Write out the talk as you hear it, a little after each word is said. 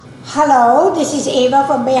Hello, this is Eva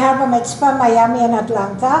from Bay Harbor Med Spa, Miami and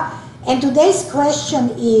Atlanta. And today's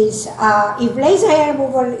question is, if laser hair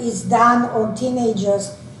removal is done on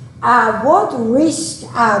teenagers, what risks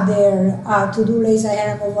are there to do laser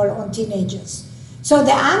hair removal on teenagers? So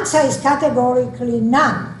the answer is categorically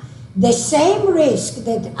none. The same risk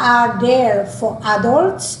that are there for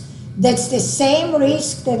adults, that's the same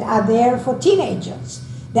risk that are there for teenagers.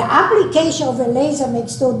 The application of a laser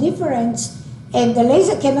makes no difference. And the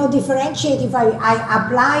laser cannot differentiate if I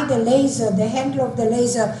apply the laser, the handle of the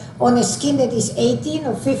laser, on a skin that is 18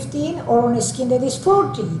 or 15 or on a skin that is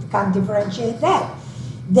 40. It can't differentiate that.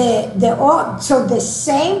 So the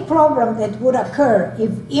same problem that would occur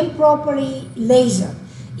if improperly lasered,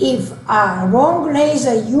 if wrong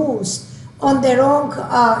laser used on the wrong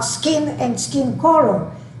skin and skin color,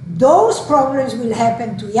 those problems will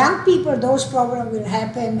happen to young people, those problems will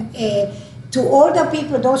happen to older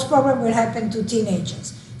people, those problems will happen to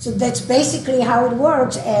teenagers. So that's basically how it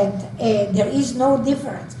works, and there is no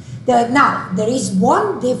difference. Now, there is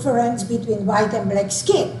one difference between white and black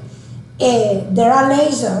skin. There are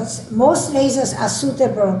lasers. Most lasers are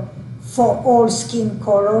suitable for all skin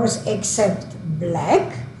colors except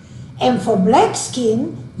black. And for black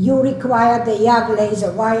skin, you require the YAG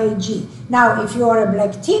laser, YAG. Now, if you are a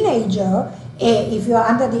black teenager, if you are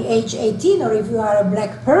under the age 18 or if you are a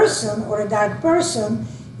black person or a dark person,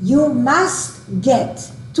 you must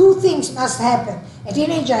get, two things must happen. A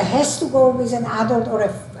teenager has to go with an adult or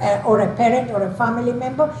a parent or a family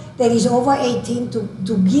member that is over 18 to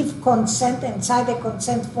give consent and sign a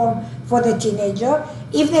consent form for the teenager.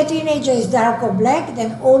 If the teenager is dark or black,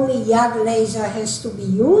 then only YAG laser has to be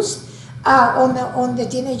used on the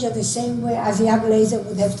teenager, the same way as YAG laser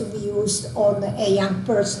would have to be used on a young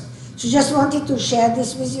person. So just wanted to share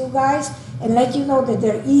this with you guys and let you know that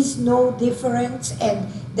there is no difference and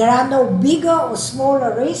there are no bigger or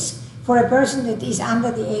smaller risks for a person that is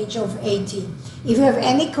under the age of 18. If you have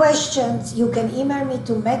any questions, you can email me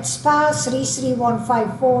to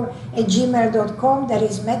medspa33154@gmail.com. That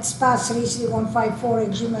is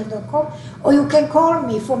medspa33154@gmail.com. Or you can call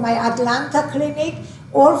me for my Atlanta clinic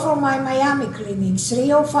or for my Miami clinic,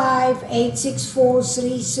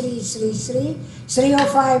 305-864-3333,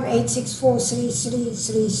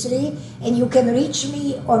 305-864-3333, and you can reach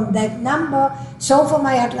me on that number, so for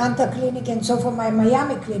my Atlanta clinic and so for my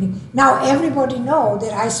Miami clinic. Now, everybody knows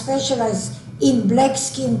that I specialize in black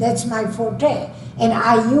skin, that's my forte, and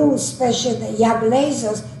I use special YAG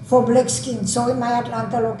lasers for black skin, so in my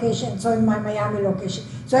Atlanta location, so in my Miami location.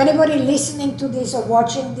 So anybody listening to this or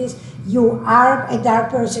watching this, you are a dark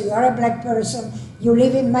person, you are a black person, you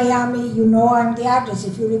live in Miami, you know I'm the address.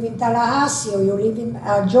 If you live in Tallahassee or you live in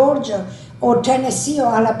Georgia or Tennessee or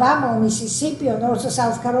Alabama or Mississippi or also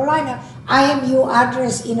South Carolina, I am your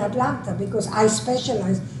address in Atlanta because I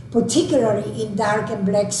specialize particularly in dark and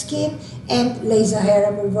black skin and laser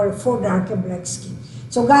hair removal for dark and black skin.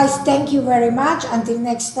 So guys, thank you very much. Until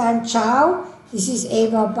next time, ciao. This is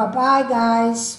Eva. Bye-bye, guys.